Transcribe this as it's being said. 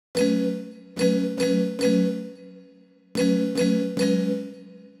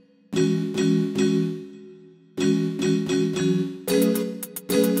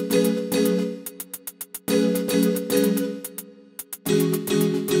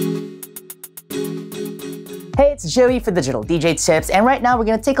Hey, it's Joey for Digital DJ Tips, and right now we're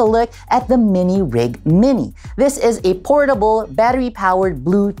going to take a look at the Minirig Mini. This is a portable, battery-powered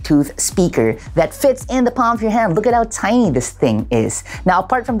Bluetooth speaker that fits in the palm of your hand. Look at how tiny this thing is. Now,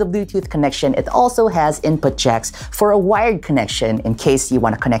 apart from the Bluetooth connection, it also has input jacks for a wired connection in case you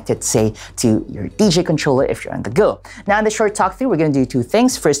want to connect it, say, to your DJ controller if you're on the go. Now, in the short talk through, we're going to do two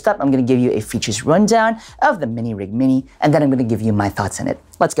things. First up, I'm going to give you a features rundown of the Minirig Mini, and then I'm going to give you my thoughts on it.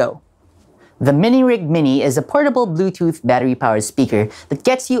 Let's go. The Minirig Mini is a portable Bluetooth battery-powered speaker that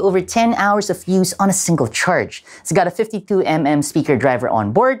gets you over 10 hours of use on a single charge. It's got a 52mm speaker driver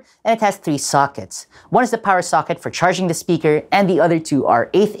on board, and it has 3 sockets. One is the power socket for charging the speaker, and the other 2 are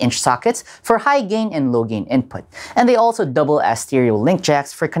 1/8" sockets for high gain and low gain input. And they also double as stereo link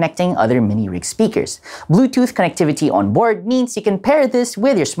jacks for connecting other Minirig speakers. Bluetooth connectivity on board means you can pair this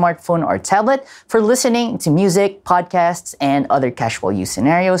with your smartphone or tablet for listening to music, podcasts, and other casual use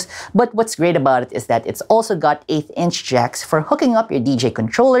scenarios. But what's great about it is that it's also got 1/8" jacks for hooking up your DJ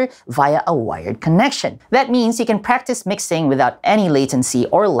controller via a wired connection. That means you can practice mixing without any latency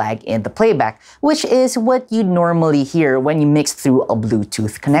or lag in the playback, which is what you normally hear when you mix through a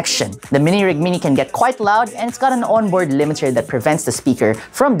Bluetooth connection. The Minirig Mini can get quite loud, and it's got an onboard limiter that prevents the speaker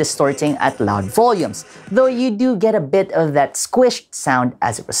from distorting at loud volumes, though you do get a bit of that squished sound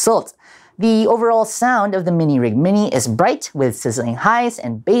as a result. The overall sound of the Minirig Mini is bright with sizzling highs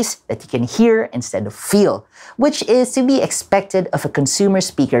and bass that you can hear instead of feel, which is to be expected of a consumer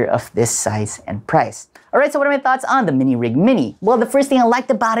speaker of this size and price. Alright, so what are my thoughts on the Minirig Mini? Well, the first thing I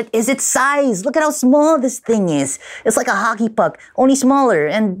liked about it is its size. Look at how small this thing is. It's like a hockey puck, only smaller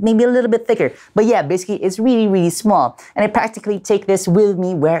and maybe a little bit thicker. But yeah, basically it's really small. And I practically take this with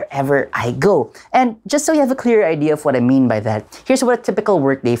me wherever I go. And just so you have a clear idea of what I mean by that, here's what a typical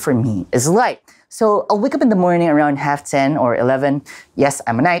workday for me is like. So I'll wake up in the morning around 10:30 or 11. Yes,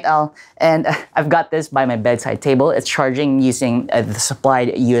 I'm a night owl, and I've got this by my bedside table. It's charging using the supplied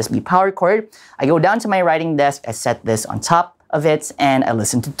USB power cord. I go down to my writing desk, I set this on top of it, and I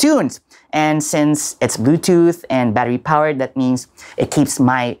listen to tunes. And since it's Bluetooth and battery powered, that means it keeps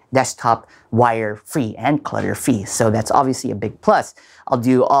my desktop wire free and clutter free. So that's obviously a big plus. I'll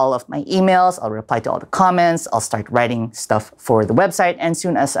do all of my emails, I'll reply to all the comments, I'll start writing stuff for the website, and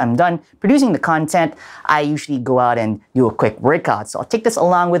soon as I'm done producing the content, I usually go out and do a quick workout. So I'll take this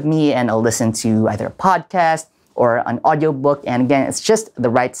along with me and I'll listen to either a podcast or an audiobook, and again, it's just the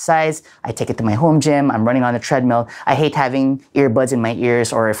right size. I take it to my home gym, I'm running on the treadmill. I hate having earbuds in my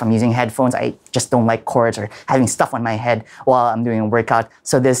ears, or if I'm using headphones, I just don't like cords or having stuff on my head while I'm doing a workout.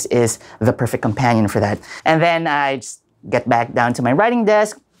 So this is the perfect companion for that. And then I just get back down to my writing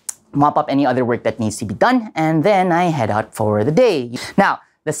desk, mop up any other work that needs to be done, and then I head out for the day. Now,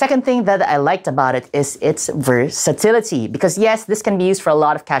 the second thing that I liked about it is its versatility, because yes, this can be used for a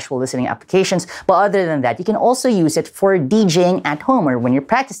lot of casual listening applications, but other than that, you can also use it for DJing at home or when you're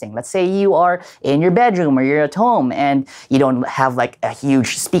practicing. Let's say you are in your bedroom or you're at home and you don't have like a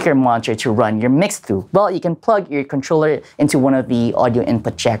huge speaker monitor to run your mix through. Well, you can plug your controller into one of the audio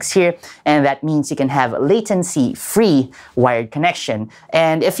input jacks here, and that means you can have latency-free wired connection.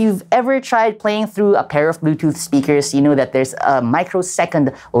 And if you've ever tried playing through a pair of Bluetooth speakers, you know that there's a microsecond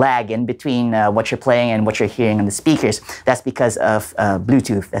lag in between what you're playing and what you're hearing on the speakers. That's because of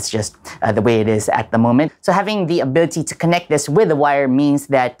Bluetooth. That's just the way it is at the moment. So having the ability to connect this with a wire means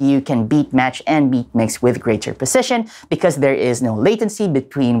that you can beat match and beat mix with greater precision, because there is no latency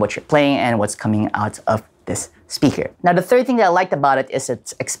between what you're playing and what's coming out of this speaker. Now, the third thing that I liked about it is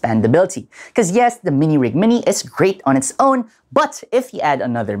its expandability. Because yes, the Minirig Mini is great on its own, but if you add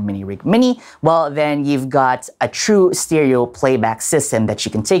another Minirig Mini, well, then you've got a true stereo playback system that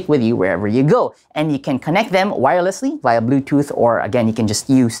you can take with you wherever you go. And you can connect them wirelessly via Bluetooth, or again, you can just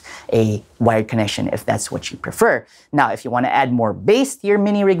use a wired connection if that's what you prefer. Now, if you want to add more bass to your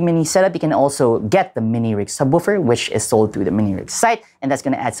Minirig Mini setup, you can also get the Minirig subwoofer, which is sold through the Minirig site, and that's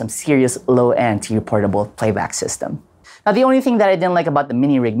going to add some serious low end to your portable playback system. Now, the only thing that I didn't like about the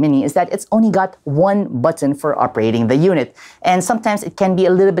Minirig Mini is that it's only got one button for operating the unit. And sometimes it can be a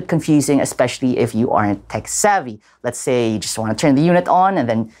little bit confusing, especially if you aren't tech savvy. Let's say you just want to turn the unit on and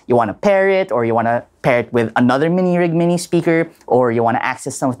then you want to pair it, or you want to pair it with another Minirig Mini speaker, or you want to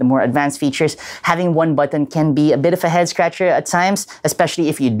access some of the more advanced features. Having one button can be a bit of a head scratcher at times, especially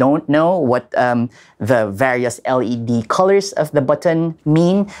if you don't know what the various LED colors of the button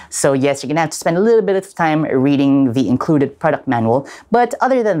mean. So yes, you're gonna have to spend a little bit of time reading the included product manual, but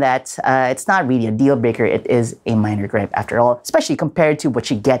other than that, it's not really a deal breaker. It is a minor gripe after all, especially compared to what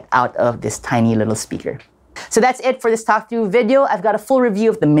you get out of this tiny little speaker. So that's it for this talk through video. I've got a full review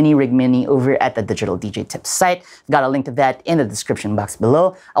of the Minirig Mini over at the Digital DJ Tips site. I've got a link to that in the description box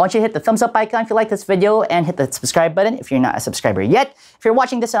below. I want you to hit the thumbs up icon if you like this video and hit the subscribe button if you're not a subscriber yet. If you're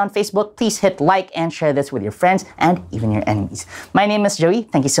watching this on Facebook, please hit like and share this with your friends and even your enemies. My name is Joey.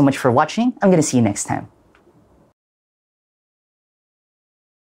 Thank you so much for watching. I'm gonna see you next time.